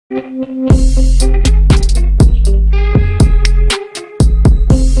What's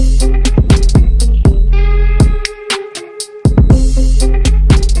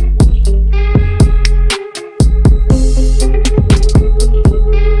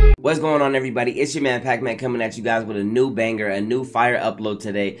going on, everybody? It's your man Pac-Man coming at you guys with a new banger, a new fire upload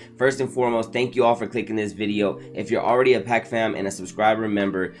today. First and foremost, thank you all for clicking this video. If you're already a Pac fam and a subscriber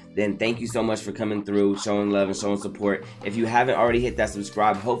member, then thank you so much for coming through, showing love and showing support. If you haven't already hit that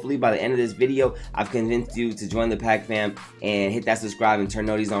subscribe, hopefully by the end of this video, I've convinced you to join the Pac fam and hit that subscribe and turn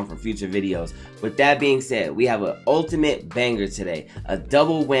notifications on for future videos. With that being said, we have an ultimate banger today, a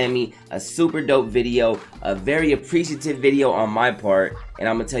double whammy, a super dope video, a very appreciative video on my part, and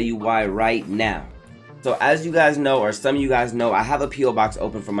I'm gonna tell you why right now. So as you guys know, or some of you guys know, I have a P.O Box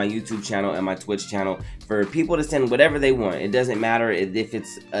open for my YouTube channel and my Twitch channel for people to send whatever they want. It doesn't matter if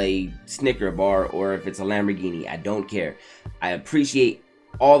it's a Snicker bar or if it's a Lamborghini. I don't care. I appreciate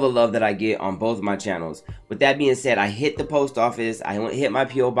all the love that I get on both of my channels. With that being said, I hit the post office, I hit my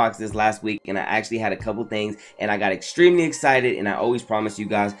P.O Box this last week, and I actually had a couple things, and I got extremely excited, and I always promise you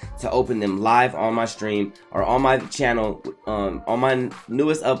guys to open them live on my stream or on my channel, on my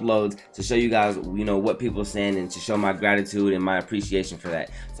newest uploads, to show you guys, you know, what people send and to show my gratitude and my appreciation for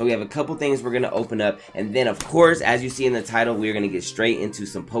that. So we have a couple things we're gonna open up, and then of course, as you see in the title, we're gonna get straight into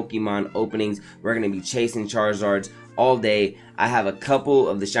some Pokemon openings. We're gonna be chasing Charizards all day. I have a couple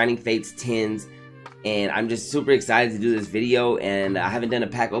of the Shining Fates tins, and I'm just super excited to do this video, and I haven't done a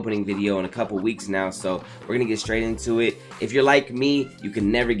pack opening video in a couple weeks now, so we're gonna get straight into it. If you're like me, you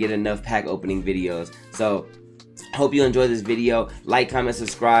can never get enough pack opening videos, so hope you enjoy this video. Like, comment,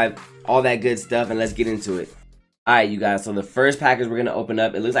 subscribe, all that good stuff, and let's get into it. Alright, you guys, so the first package we're gonna open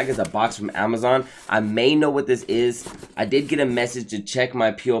up, it looks like it's a box from Amazon. I may know what this is. I did get a message to check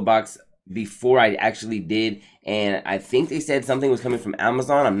my P.O Box before I actually did, and I think they said something was coming from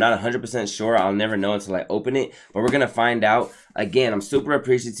Amazon. I'm not 100% sure. I'll never know until I open it, but we're gonna find out. Again, I'm super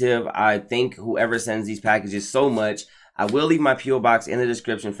appreciative. I thank whoever sends these packages so much. I will leave my P.O Box in the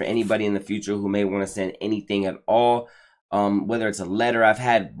description for anybody in the future who may want to send anything at all, whether it's a letter. I've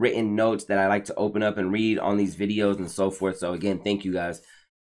had written notes that I like to open up and read on these videos and so forth. So again, thank you guys.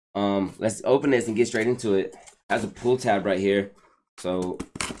 Let's open this and get straight into it. It has a pull tab right here, so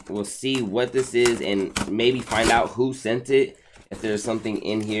we'll see what this is and maybe find out who sent it, if there's something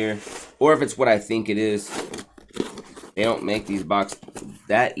in here, or if it's what I think it is. They don't make these boxes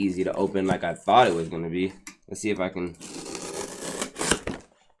that easy to open like I thought it was going to be. Let's see if I can.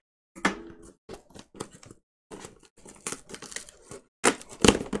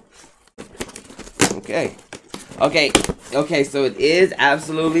 Okay, so it is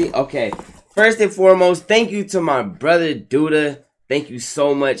absolutely okay. First and foremost, thank you to my brother Duda. Thank you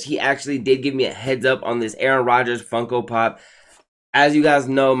so much. He actually did give me a heads up on this Aaron Rodgers Funko Pop. As you guys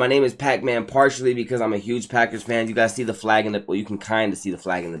know, my name is Pac-Man partially because I'm a huge Packers fan. You guys see the flag in the, well, you can kind of see the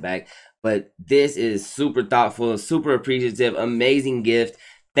flag in the back. But this is super thoughtful, super appreciative, amazing gift.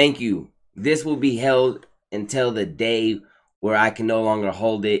 Thank you. This will be held until the day where I can no longer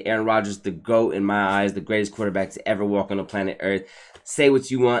hold it. Aaron Rodgers, the GOAT in my eyes, the greatest quarterback to ever walk on the planet Earth. Say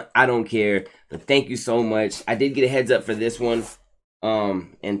what you want, I don't care. But thank you so much. I did get a heads up for this one.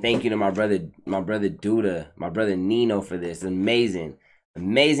 And thank you to my brother Duda, my brother Nino for this. Amazing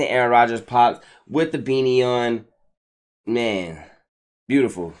Aaron Rodgers pops with the beanie on. Man,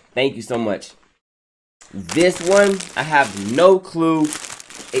 beautiful. Thank you so much. This one, I have no clue.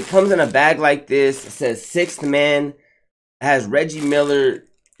 It comes in a bag like this. It says Sixth Man. It has Reggie Miller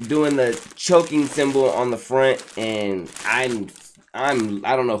doing the choking symbol on the front, and I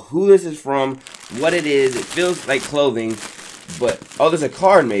don't know who this is from, what it is. It feels like clothing. But, oh, there's a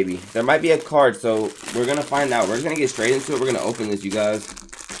card maybe. There might be a card, so we're going to find out. We're just going to get straight into it. We're going to open this, you guys.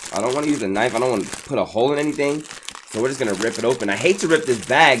 I don't want to use a knife. I don't want to put a hole in anything. So we're just going to rip it open. I hate to rip this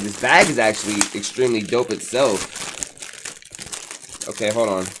bag. This bag is actually extremely dope itself. Okay, hold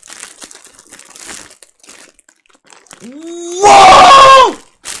on. Whoa!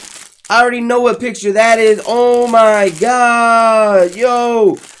 I already know what picture that is. Oh my god.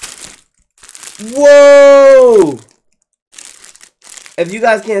 Yo. Whoa. If you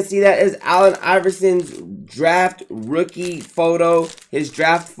guys can't see that, it's Allen Iverson's draft rookie photo. His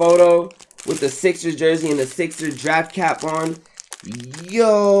draft photo with the Sixers jersey and the Sixers draft cap on.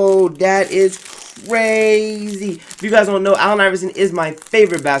 Yo, that is crazy. If you guys don't know, Allen Iverson is my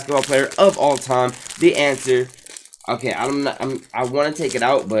favorite basketball player of all time. The answer. Okay, I want to take it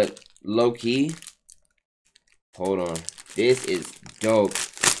out, but low key. Hold on. This is dope.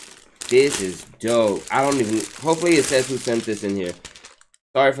 This is dope. I don't even. Hopefully it says who sent this in here.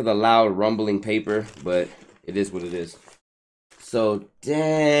 Sorry for the loud rumbling paper, but it is what it is. So,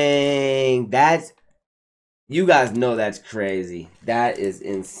 dang. That's... You guys know that's crazy. That is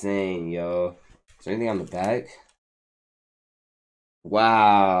insane, yo. Is there anything on the back?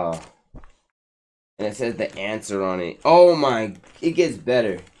 Wow. And it says the answer on it. Oh my, it gets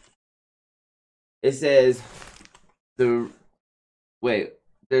better. It says there's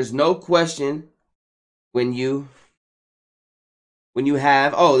no question when you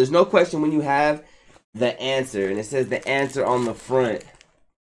have, there's no question when you have the answer. And it says the answer on the front.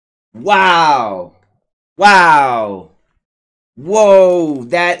 Wow. Wow. Whoa,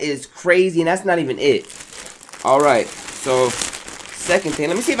 that is crazy. And that's not even it. All right, so second thing,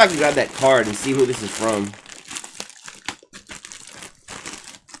 let me see if I can grab that card and see who this is from.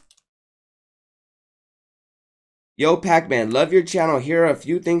 Yo, Pac-Man, love your channel. Here are a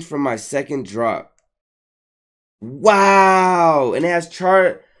few things from my second drop. Wow, and it has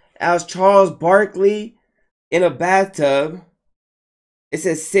Charles Barkley in a bathtub. It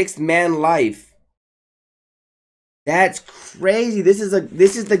says 6th Man Life. That's crazy. This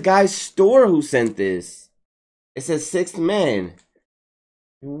is the guy's store who sent this. It says 6th Man.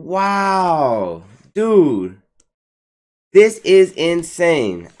 Wow, dude, this is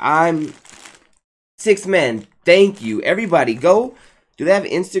insane. I'm 6th Man. Thank you, everybody. Go. Do they have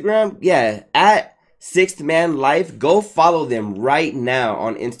Instagram? Yeah, at 6th Man Life. Go follow them right now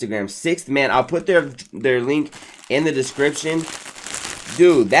on Instagram. 6th Man. I'll put their link in the description.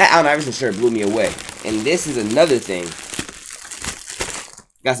 Dude, that Allen Iverson shirt blew me away. And this is another thing.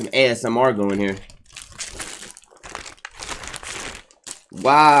 Got some ASMR going here.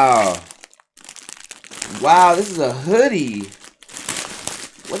 Wow. Wow, this is a hoodie.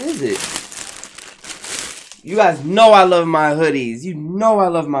 What is it? You guys know I love my hoodies. You know I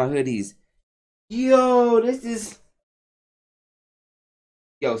love my hoodies. Yo, this is...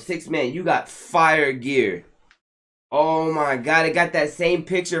 Yo, 6th Man, you got fire gear. Oh my God, it got that same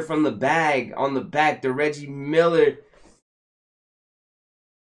picture from the bag on the back. The Reggie Miller.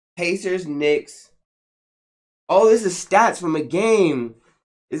 Pacers, Knicks. Oh, this is stats from a game.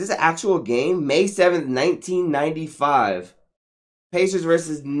 Is this an actual game? May 7th, 1995. Pacers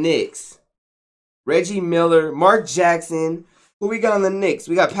versus Knicks. Reggie Miller, Mark Jackson. Who we got on the Knicks?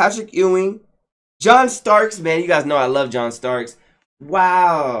 We got Patrick Ewing. John Starks, man. You guys know I love John Starks.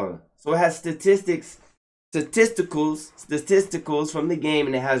 Wow. So it has statisticals from the game,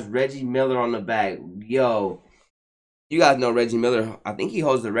 and it has Reggie Miller on the back. Yo. You guys know Reggie Miller. I think he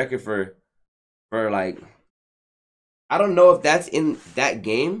holds the record for like... I don't know if that's in that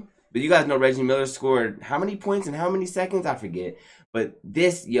game, but you guys know Reggie Miller scored how many points in how many seconds? I forget. But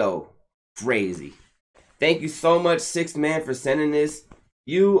this, yo, crazy. Thank you so much, 6th Man, for sending this.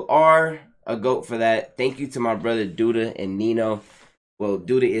 You are a GOAT for that. Thank you to my brother Duda and Nino. Well,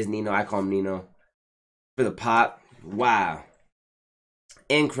 Duda is Nino. I call him Nino. For the pop. Wow.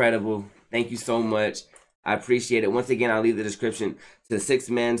 Incredible. Thank you so much. I appreciate it. Once again, I'll leave the description to 6th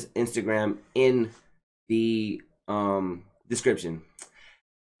Man's Instagram in the description.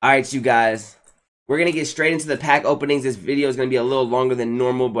 Alright, you guys, we're gonna get straight into the pack openings. This video is gonna be a little longer than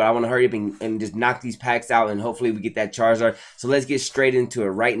normal, but I want to hurry up and just knock these packs out, and hopefully we get that Charizard. So let's get straight into it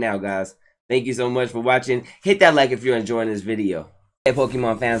right now, guys. Thank you so much for watching. Hit that like if you're enjoying this video. Hey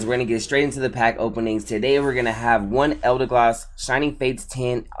Pokemon fans, we're going to get straight into the pack openings. Today we're going to have one Elder Gloss Shining Fates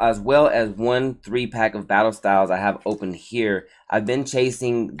 10 as well as one 3-pack of Battle Styles I have opened here. I've been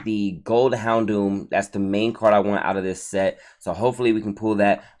chasing the Gold Houndoom. That's the main card I want out of this set. So hopefully we can pull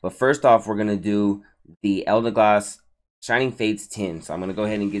that. But first off, we're going to do the Elder Gloss Shining Fates 10. So I'm going to go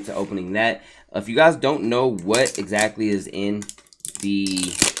ahead and get to opening that. If you guys don't know what exactly is in the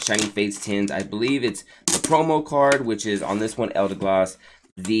Shining Fates 10s, I believe it's the promo card, which is on this one Elder Gloss,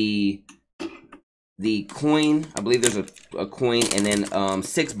 the coin, I believe there's a coin, and then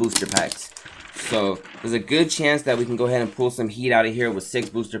 6 booster packs. So there's a good chance that we can go ahead and pull some heat out of here with 6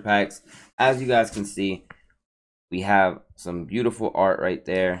 booster packs. As you guys can see, we have some beautiful art right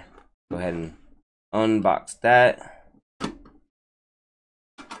there. Go ahead and unbox that.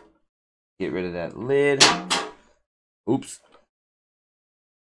 Get rid of that lid. Oops.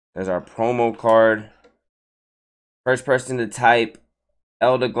 There's our promo card. First person to type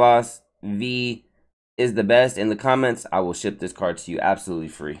Elder Gloss V is the best in the comments, I will ship this card to you absolutely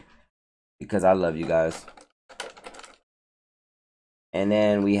free. Because I love you guys. And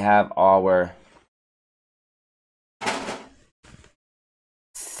then we have our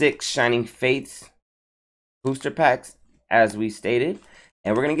 6 Shining Fates booster packs, as we stated.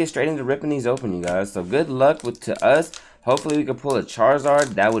 And we're going to get straight into ripping these open, you guys. So good luck to us. Hopefully we can pull a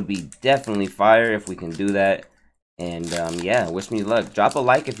Charizard. That would be definitely fire if we can do that. And yeah, wish me luck. Drop a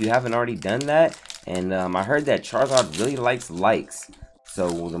like if you haven't already done that. And I heard that Charizard really likes.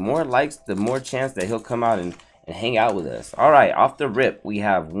 So the more likes, the more chance that he'll come out and hang out with us. Alright, off the rip, we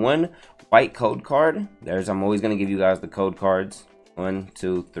have one white code card. I'm always going to give you guys the code cards. 1,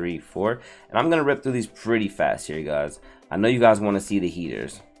 2, 3, 4. And I'm going to rip through these pretty fast here, guys. I know you guys want to see the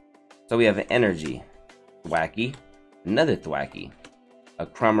heaters. So we have an Energy, Thwacky, another Thwacky, a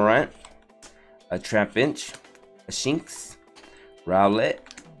Cramorant, a Trapinch, a Shinx, Rowlet,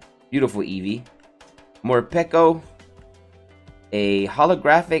 beautiful Eevee, Morpeko, a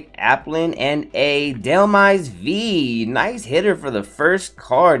holographic Applin, and a Dhelmise V. Nice hitter for the first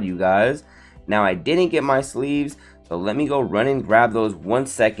card, you guys. Now, I didn't get my sleeves, so let me go run and grab those 1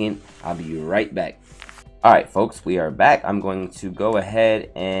 second. I'll be right back. Alright, folks, we are back. I'm going to go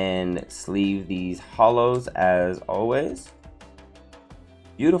ahead and sleeve these hollows as always.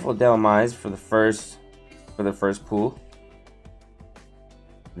 Beautiful Dhelmise for the first pool.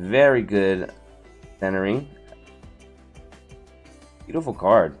 Very good centering. Beautiful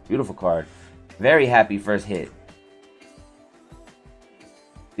card. Beautiful card. Very happy first hit.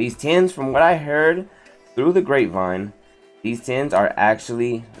 These tins, from what I heard through the grapevine, these tins are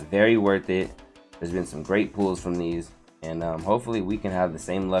actually very worth it. There's been some great pulls from these, and hopefully we can have the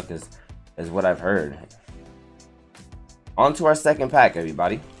same luck as what I've heard. On to our second pack,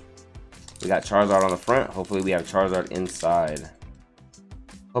 everybody. We got Charizard on the front. Hopefully we have Charizard inside.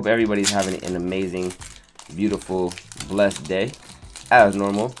 Hope everybody's having an amazing, beautiful, blessed day, as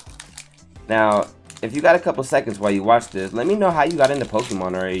normal. Now, if you got a couple seconds while you watch this, let me know how you got into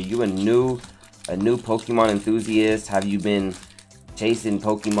Pokemon. Are you a new Pokemon enthusiast? Have you been chasing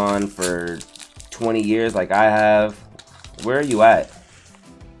Pokemon for 20 years like I have? Where are you at?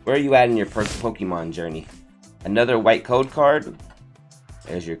 Where are you at in your Pokemon journey? Another white code card.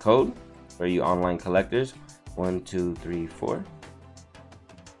 There's your code for you online collectors. 1, 2, 3, 4.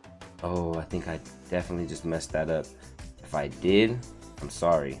 Oh, I think I definitely just messed that up. If I did, I'm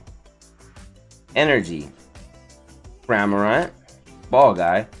sorry. Energy, Cramorant, Ball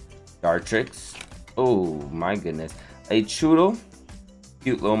Guy, Dartrix. Oh my goodness. A Choodle,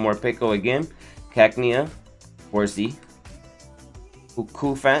 cute little Morpeko again. Cacnea, Horsey,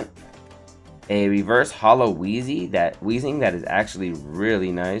 Kufant, a reverse hollow Weezing that is actually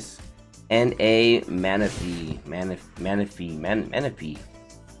really nice, and a Manaphy.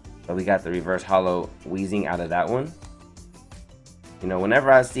 So we got the reverse hollow Weezing out of that one. You know,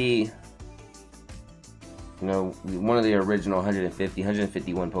 whenever I see, you know, one of the original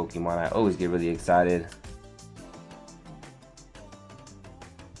 151 Pokemon, I always get really excited.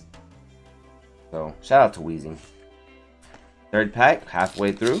 So, shout out to Weezing. Third pack,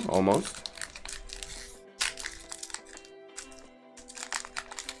 halfway through, almost.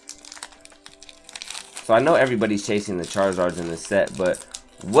 So I know everybody's chasing the Charizards in this set, but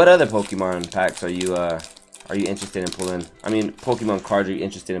what other Pokemon packs are you interested in pulling? I mean, Pokemon cards are you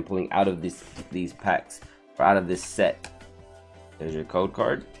interested in pulling out of these packs or out of this set? There's your code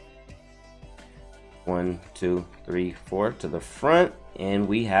card. 1, 2, 3, 4 to the front, and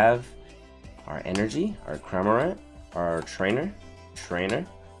we have our Energy, our Cramorant, our Trainer,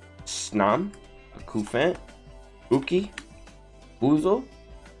 Snom, a Kufant, Uki, Boozle.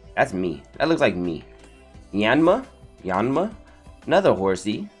 That's me. That looks like me. Yanma, another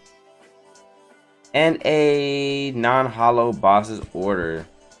Horsey, and a non-hollow Boss's Order.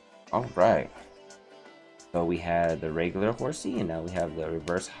 All right. So we had the regular Horsey, and now we have the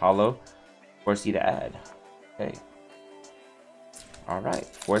reverse hollow Horsey to add. Okay. All right.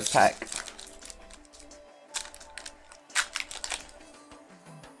 Fourth pack.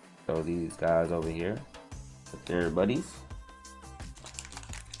 So these guys over here with their buddies.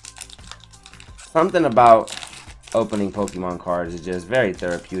 Something about opening Pokemon cards is just very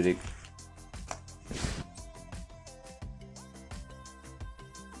therapeutic.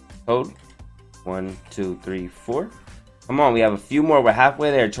 Code 1, 2, 3, 4. Come on, we have a few more. We're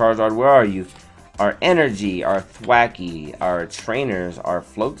halfway there. Charizard, where are you? Our Energy, our Thwacky, our Trainers, our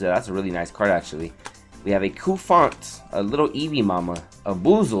Floatza. That's a really nice card, actually. We have a Kufant, a little Eevee Mama, a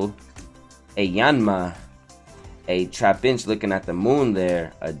Boozle, a Yanma, a Trapinch looking at the moon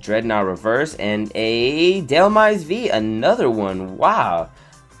there, a Dreadnought Reverse, and a Dhelmise V, another one. Wow.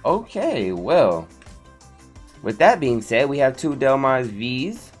 Okay, well, with that being said, we have two Dhelmise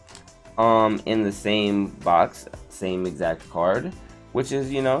Vs in the same box, same exact card, which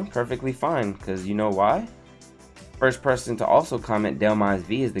is, you know, perfectly fine, because you know why? First person to also comment Dhelmise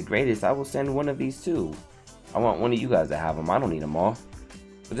V is the greatest, I will send one of these too. I want one of you guys to have them. I don't need them all.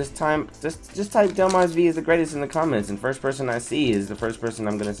 But this time, just type Dhelmise V is the greatest in the comments, and first person I see is the first person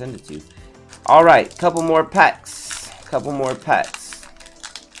I'm gonna send it to. All right, couple more packs.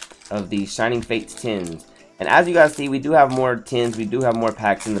 of these Shining Fates tins. And as you guys see, we do have more tins, we do have more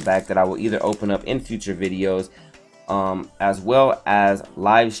packs in the back that I will either open up in future videos, as well as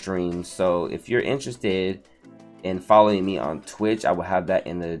live streams. So if you're interested in following me on Twitch, I will have that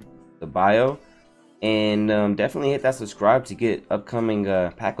in the bio. And definitely hit that subscribe to get upcoming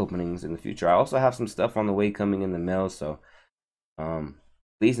pack openings in the future. I also have some stuff on the way coming in the mail, so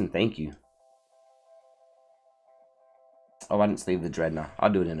please and thank you. Oh, I didn't save the Dreadnought.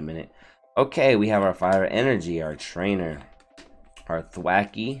 I'll do it in a minute. Okay, we have our Fire Energy, our Trainer, our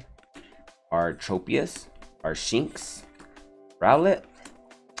Thwacky, our Tropius, our Shinx, Rowlet,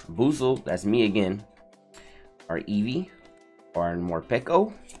 Boozle, that's me again, our Eevee, our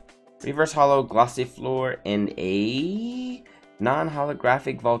Morpeko, Reverse Holo, Glossiflor, and a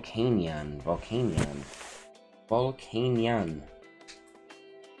non-holographic Volcanion.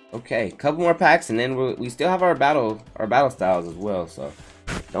 Okay, couple more packs, and then we still have our battle styles as well. So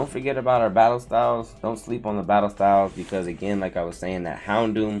don't forget about our battle styles. Don't sleep on the battle styles, because again, like I was saying, that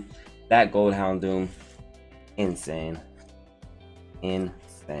Houndoom, that gold Houndoom, insane.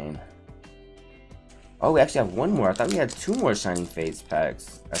 Oh, we actually have one more. I thought we had 2 more Shining Fates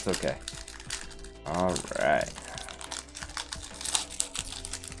packs. That's okay. All right.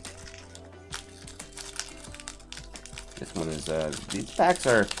 This one is these packs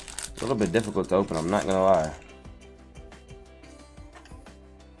are a little bit difficult to open, I'm not gonna lie.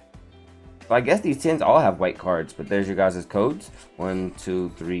 So I guess these tins all have white cards, but there's your guys' codes. 1, 2,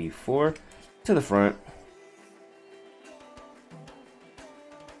 3, 4 to the front.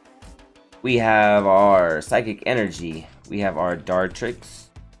 We have our Psychic Energy. We have our Dartrix,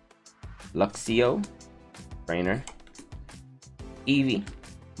 Luxio, Trainer, Eevee,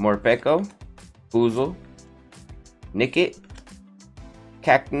 Morpeko, Boozle, Nickit,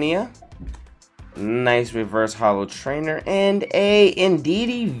 Cacnea, nice Reverse Holo Trainer, and a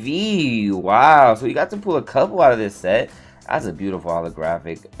Indeedee V. Wow, so you got to pull a couple out of this set. That's a beautiful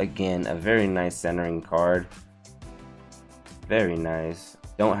holographic. Again, a very nice centering card. Very nice.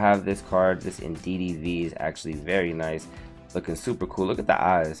 Don't have this card. This Indeedee V is actually very nice. Looking super cool. Look at the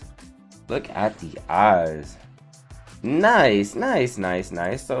eyes. Look at the eyes. Nice.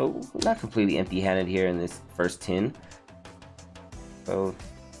 So not completely empty-handed here in this first tin. So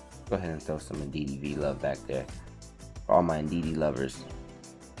go ahead and throw some Indeedee V love back there for all my Indeedee lovers.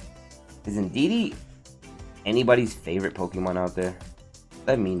 Is Indeedee anybody's favorite Pokemon out there?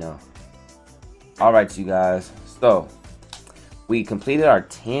 Let me know. Alright, you guys. So we completed our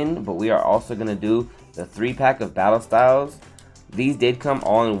 10, but we are also going to do the 3-pack of Battle Styles. These did come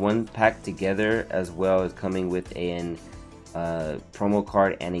all in one pack together, as well as coming with an promo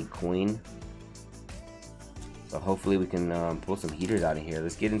card and a coin. So hopefully we can pull some heaters out of here.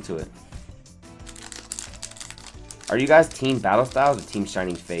 Let's get into it. Are you guys Team Battle Styles or Team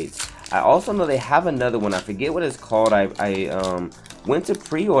Shining Fates? I also know they have another one. I forget what it's called. I went to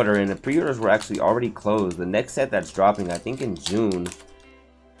pre-order, and the pre-orders were actually already closed. The next set that's dropping, I think, in June.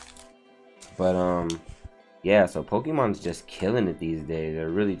 But yeah, so Pokemon's just killing it these days. They're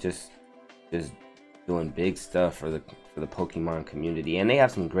really just doing big stuff for the Pokemon community, and they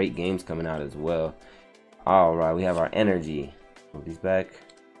have some great games coming out as well. All right, we have our Energy. Move these back.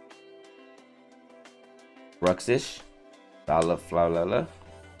 Bruxish, Balaflala,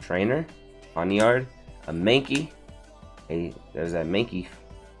 Trainer, Ponyard, a Mankey. Hey, there's that Mankey,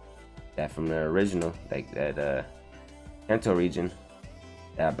 that from the original, like that Kanto region.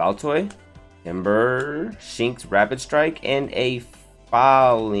 Baltoy, Timber, Shinx, Rapid Strike, and a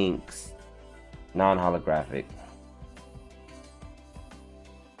Phalanx, non-holographic.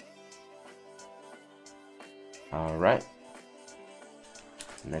 All right.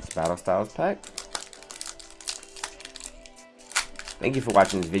 Next Battle Styles pack. Thank you for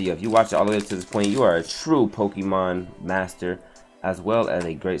watching this video. If you watched it all the way to this point, you are a true Pokemon master, as well as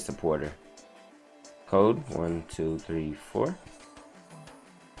a great supporter. Code 1, 2, 3, 4.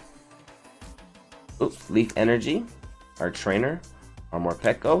 Oops, Leaf Energy, our Trainer, our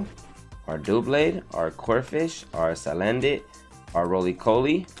Morpeko, our Doublade, our Corphish, our Salandit, our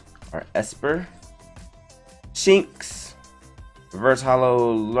Roly-Coly, our Esper, Shinx, Reverse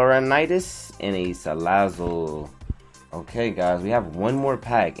Holo Loranitis, and a Salazzle. Okay, guys, we have one more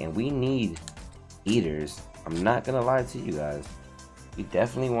pack, and we need heaters. I'm not gonna lie to you guys. We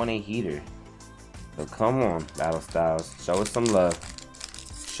definitely want a heater. So come on, Battle Styles. Show us some love.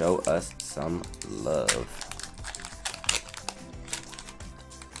 Show us some love.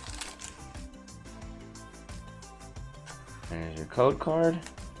 There's your code card.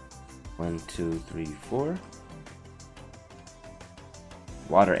 1, 2, 3, 4.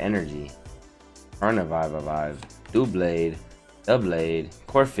 Water Energy. Carnivive, Doublade, Doublade,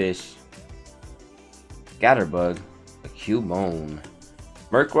 Corphish, Scatterbug, a Cubone,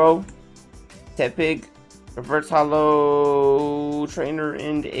 Murkrow, Tepig, Reverse Hollow, Trainer,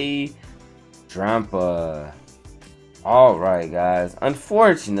 and a Drampa. Alright guys,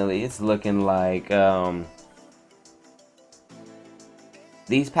 unfortunately it's looking like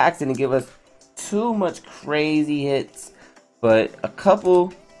these packs didn't give us too much crazy hits, but a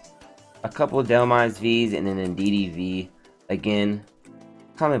couple Delmize V's and then a DDV. Again,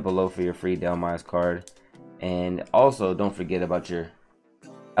 comment below for your free Delmize card, and also don't forget about your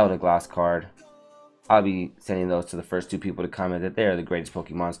Elder Gloss card. I'll be sending those to the first 2 people to comment that they are the greatest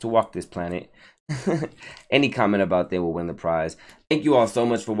Pokemons to walk this planet. Any comment about them will win the prize. Thank you all so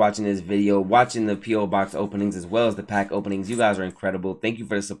much for watching this video, watching the P.O Box openings as well as the pack openings. You guys are incredible. Thank you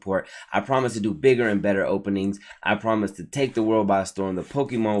for the support. I promise to do bigger and better openings. I promise to take the world by storm, the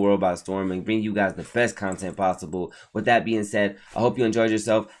Pokemon world by storm, and bring you guys the best content possible. With that being said, I hope you enjoyed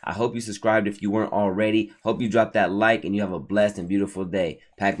yourself. I hope you subscribed if you weren't already. Hope you dropped that like, and you have a blessed and beautiful day.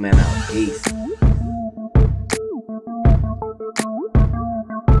 Pac-Man out. Peace.